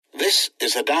This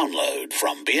is a download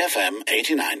from BFM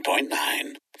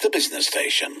 89.9, the business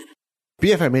station.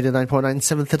 BFM 89.9,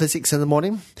 7:36 in the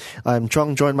morning. I'm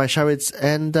Chong, joined by Sharids.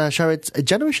 And Sharids, a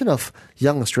generation of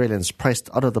young Australians priced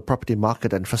out of the property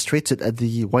market and frustrated at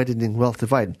the widening wealth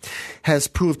divide has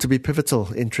proved to be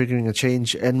pivotal in triggering a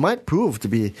change and might prove to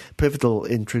be pivotal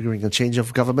in triggering a change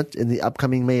of government in the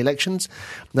upcoming May elections.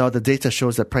 Now, the data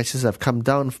shows that prices have come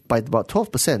down by about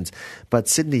 12%, but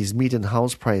Sydney's median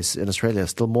house price in Australia is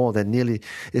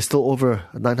still over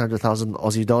 900,000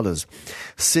 Aussie dollars.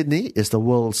 Sydney is the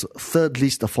world's third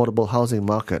least affordable housing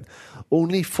market.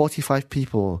 Only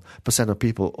 45% of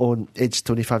people aged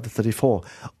 25 to 34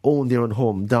 own their own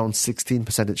home, down 16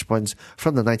 percentage points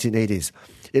from the 1980s.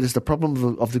 It is the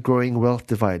problem of the growing wealth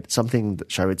divide, something,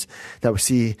 Sharids, that we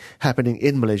see happening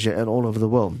in Malaysia and all over the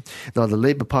world. Now, the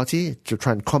Labour Party, to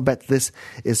try and combat this,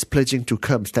 is pledging to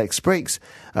curb tax breaks,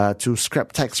 to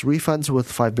scrap tax refunds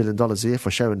worth $5 billion a year for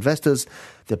share investors.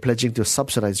 They're pledging to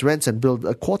subsidise rents and build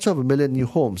 250,000 new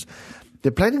homes.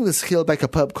 They're planning to scale back a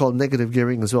perp called negative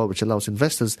gearing as well, which allows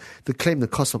investors to claim the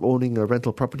cost of owning a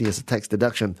rental property as a tax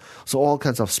deduction. So all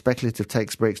kinds of speculative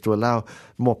tax breaks to allow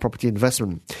more property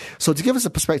investment. So to give us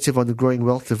a perspective on the growing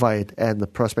wealth divide and the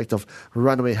prospect of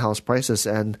runaway house prices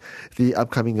and the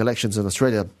upcoming elections in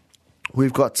Australia,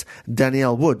 we've got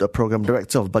Danielle Wood, a Program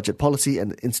Director of Budget Policy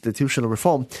and Institutional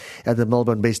Reform at the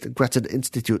Melbourne-based Grattan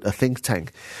Institute, a think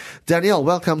tank. Danielle,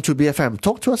 welcome to BFM.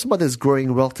 Talk to us about this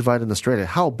growing wealth divide in Australia.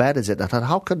 How bad is it?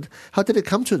 How did it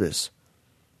come to this?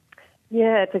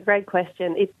 Yeah, it's a great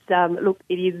question. It's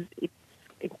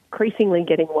increasingly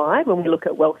getting wide when we look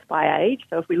at wealth by age.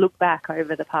 So if we look back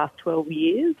over the past 12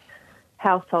 years,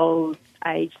 households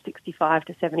aged 65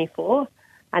 to 74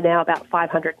 are now about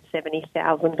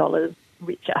 $570,000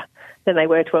 richer than they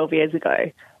were 12 years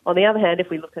ago. On the other hand, if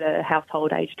we look at a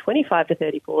household aged 25 to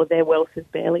 34, their wealth has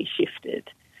barely shifted.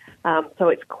 So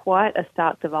it's quite a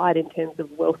stark divide in terms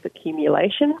of wealth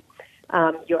accumulation.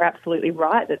 You're absolutely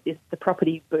right that the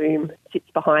property boom sits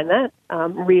behind that,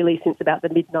 really since about the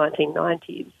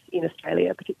mid-1990s in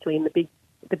Australia, particularly in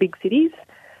the big cities.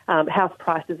 House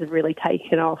prices have really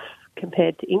taken off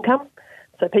compared to income.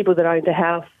 So people that owned a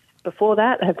house before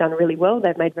that have done really well.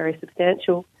 They've made very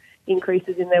substantial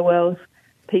increases in their wealth.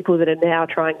 People that are now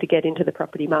trying to get into the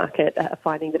property market are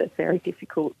finding that it's very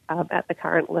difficult at the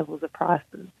current levels of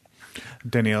prices.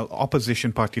 Danielle,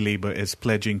 opposition party Labour is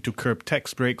pledging to curb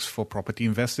tax breaks for property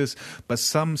investors, but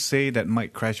some say that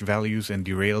might crash values and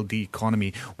derail the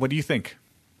economy. What do you think?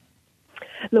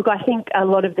 Look, I think a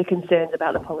lot of the concerns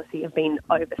about the policy have been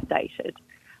overstated.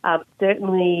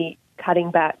 Certainly,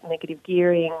 cutting back negative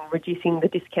gearing, reducing the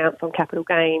discounts on capital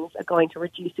gains are going to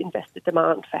reduce investor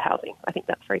demand for housing. I think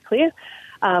that's very clear.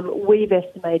 We've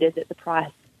estimated that the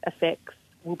price effects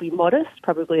will be modest,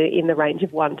 probably in the range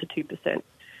of 1% to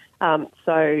 2%.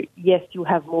 So, yes, you'll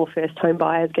have more first home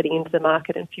buyers getting into the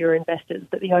market and fewer investors,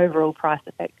 but the overall price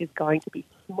effect is going to be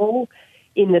small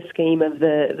in the scheme of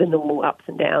the normal ups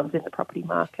and downs in the property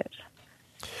market.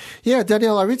 Yeah,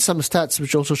 Danielle, I read some stats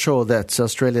which also show that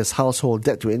Australia's household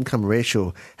debt-to-income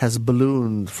ratio has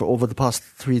ballooned for over the past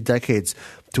 3 decades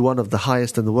to one of the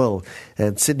highest in the world.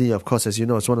 And Sydney, of course, as you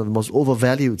know, is one of the most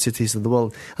overvalued cities in the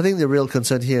world. I think the real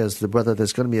concern here is whether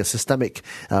there's going to be a systemic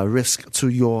risk to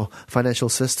your financial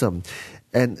system.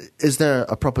 And is there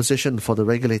a proposition for the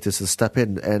regulators to step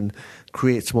in and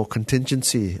create more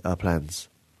contingency plans?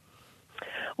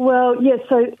 Well, yes,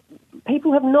 so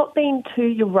people have not been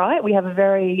you're right, we have a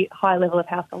very high level of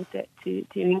household debt to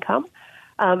income.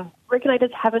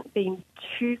 Regulators haven't been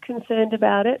too concerned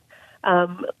about it,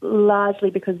 largely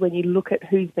because when you look at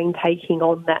who's been taking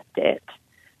on that debt,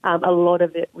 a lot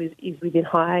of it is within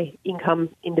high income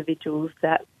individuals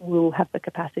that will have the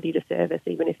capacity to service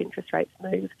even if interest rates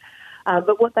move.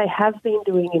 But what they have been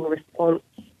doing in response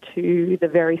to the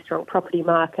very strong property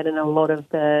market and a lot of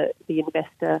the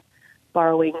investor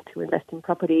borrowing to invest in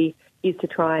property is to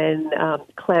try and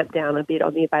clamp down a bit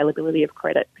on the availability of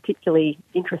credit, particularly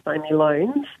interest-only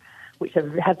loans, which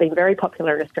have been very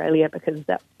popular in Australia because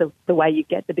that's the way you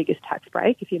get the biggest tax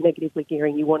break. If you're negatively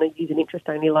gearing, you want to use an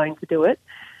interest-only loan to do it.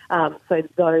 So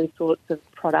those sorts of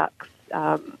products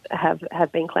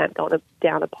have been clamped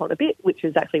down upon a bit, which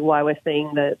is actually why we're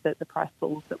seeing the price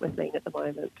falls that we're seeing at the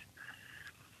moment.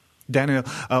 Daniel,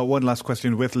 one last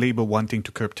question. With Labour wanting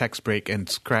to curb tax break and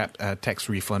scrap tax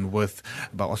refund worth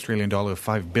about Australian dollar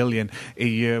 $5 billion a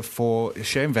year for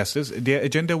share investors, their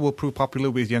agenda will prove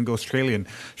popular with younger Australians.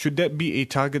 Should that be a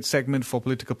target segment for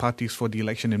political parties for the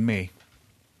election in May?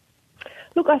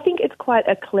 Look, I think it's quite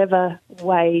a clever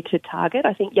way to target.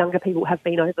 I think younger people have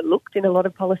been overlooked in a lot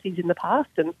of policies in the past,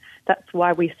 and that's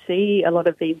why we see a lot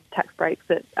of these tax breaks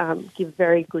that give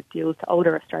very good deals to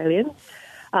older Australians.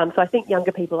 So I think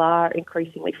younger people are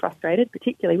increasingly frustrated,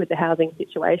 particularly with the housing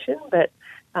situation, but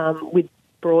with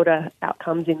broader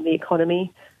outcomes in the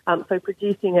economy. So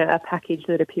producing a package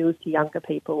that appeals to younger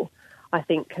people, I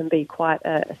think, can be quite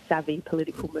a savvy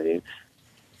political move.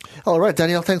 All right,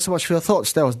 Danielle, thanks so much for your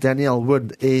thoughts. That was Danielle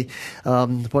Wood,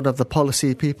 one of the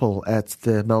policy people at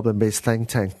the Melbourne-based think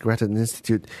tank, Grattan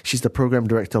Institute. She's the Program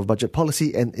Director of Budget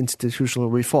Policy and Institutional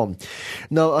Reform.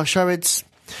 Now, Sharid's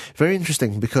very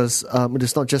interesting because it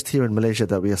is not just here in Malaysia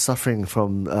that we are suffering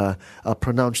from a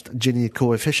pronounced Gini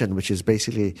coefficient, which is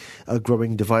basically a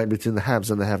growing divide between the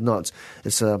haves and the have-nots.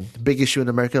 It's a big issue in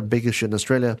America, big issue in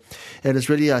Australia, and it's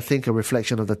really, I think, a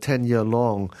reflection of the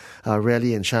 10-year-long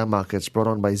rally in share markets brought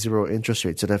on by zero interest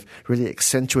rates that have really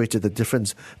accentuated the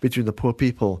difference between the poor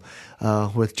people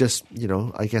with just,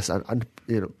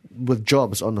 with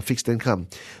jobs on a fixed income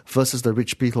versus the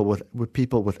rich people with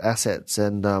people with assets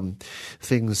and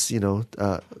things,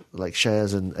 like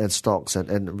shares and stocks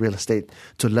and real estate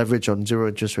to leverage on zero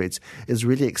interest rates is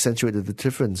really accentuated the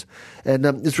difference. And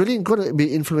it's really going to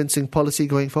be influencing policy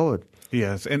going forward.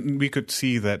 Yes, and we could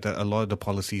see that a lot of the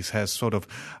policies has sort of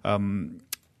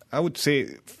I would say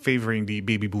favoring the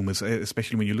baby boomers,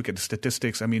 especially when you look at the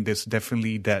statistics. I mean, there's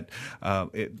definitely that,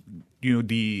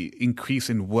 the increase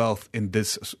in wealth in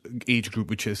this age group,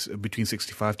 which is between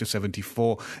 65 to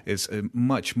 74, is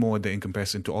much more than in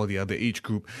comparison to all the other age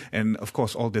group. And of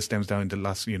course, all this stems down in the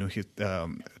last,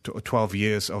 12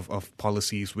 years of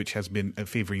policies which has been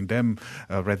favoring them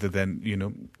rather than,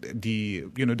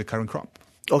 the current crop.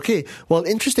 Okay, well,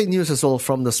 interesting news as well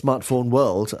from the smartphone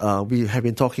world. We have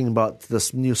been talking about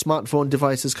this new smartphone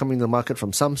devices coming to the market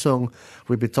from Samsung.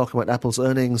 We've been talking about Apple's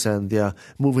earnings and their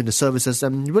move into services.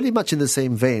 And really much in the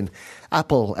same vein,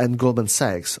 Apple and Goldman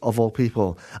Sachs, of all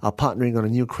people, are partnering on a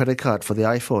new credit card for the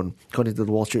iPhone, according to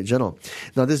the Wall Street Journal.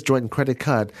 Now, this joint credit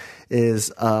card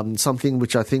is something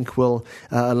which I think will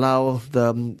allow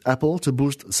Apple to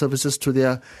boost services to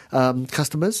their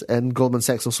customers and Goldman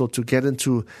Sachs also to get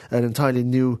into an entirely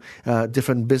new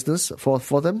different business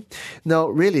for them. Now,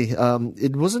 really,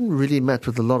 it wasn't really met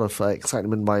with a lot of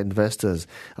excitement by investors.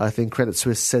 I think Credit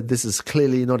Suisse said this is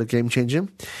clearly not a game changer.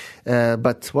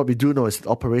 But what we do know is that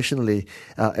operationally,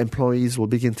 employees will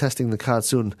begin testing the card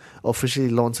soon, officially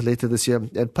launched later this year,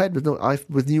 and paired with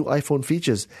new iPhone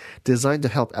features designed to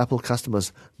help Apple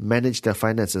customers manage their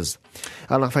finances.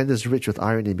 And I find this rich with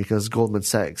irony because Goldman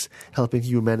Sachs helping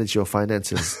you manage your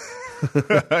finances.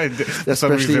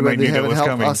 Especially when they haven't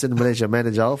helped us in Malaysia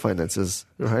manage our finances,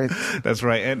 right? That's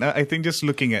right. And I think just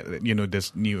looking at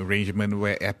this new arrangement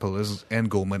where Apple is and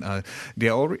Goldman are,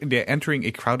 they're entering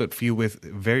a crowded field with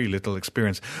very little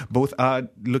experience. Both are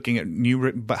looking at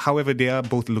but however, they are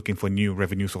both looking for new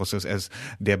revenue sources as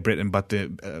their bread and butter.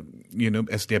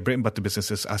 As their bread and butter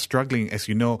businesses are struggling. As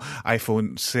you know,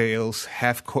 iPhone sales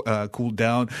have cooled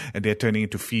down, and they're turning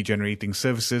into fee-generating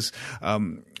services.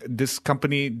 This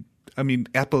company.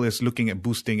 Apple is looking at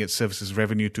boosting its services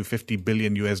revenue to $50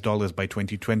 billion by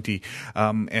 2020.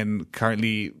 And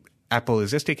currently, Apple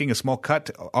is just taking a small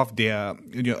cut of their, at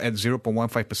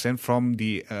 0.15% from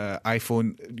the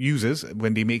iPhone users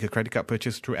when they make a credit card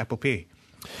purchase through Apple Pay.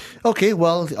 Okay,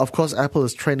 well, of course, Apple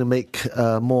is trying to make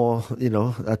more,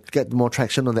 get more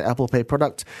traction on the Apple Pay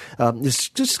product. It's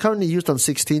just currently used on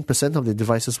 16% of the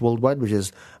devices worldwide, which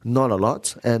is not a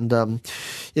lot. And,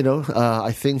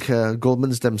 I think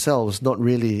Goldman's themselves, not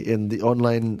really in the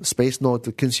online space nor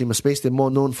the consumer space. They're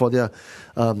more known for their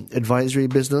advisory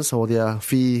business or their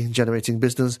fee-generating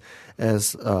business,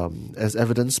 as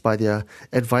evidenced by their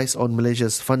advice on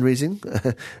Malaysia's fundraising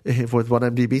with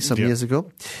 1MDB some years ago.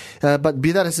 But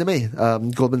be that as it may,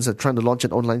 Goldman's are trying to launch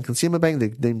an online consumer bank.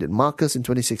 They named it Marcus in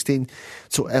 2016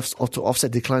 to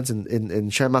offset declines in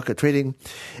share market trading.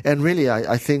 And really,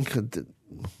 I think...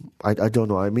 I don't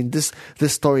know. This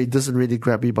story doesn't really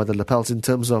grab me by the lapels in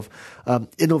terms of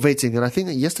innovating. And I think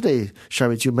yesterday,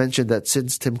 Sharid, you mentioned that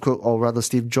since Tim Cook, or rather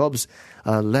Steve Jobs,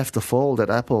 left the fold at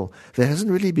Apple, there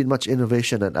hasn't really been much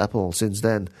innovation at Apple since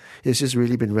then. It's just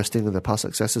really been resting on their past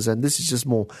successes. And this is just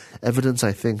more evidence,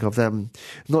 I think, of them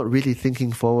not really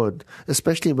thinking forward,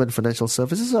 especially when financial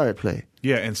services are at play.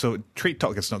 Yeah, and so trade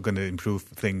talk is not going to improve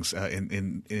things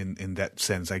in that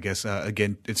sense, I guess.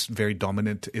 Again, it's very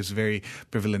dominant. It's very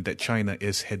prevalent that China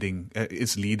is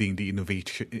leading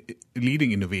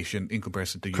innovation in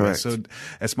comparison to the US. So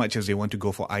as much as they want to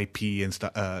go for IP and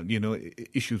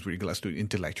issues with regards to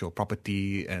intellectual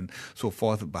property and so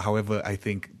forth, but however, I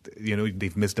think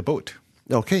they've missed the boat.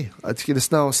 Okay, it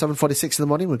is now 7:46 in the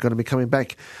morning. We're going to be coming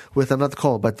back with another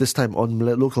call, but this time on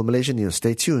local Malaysian news.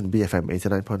 Stay tuned, BFM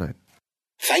 89.9.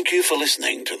 Thank you for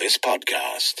listening to this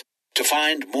podcast. To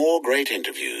find more great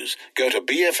interviews, go to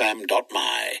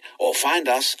bfm.my or find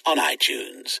us on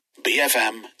iTunes.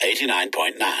 BFM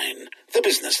 89.9, the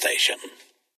business station.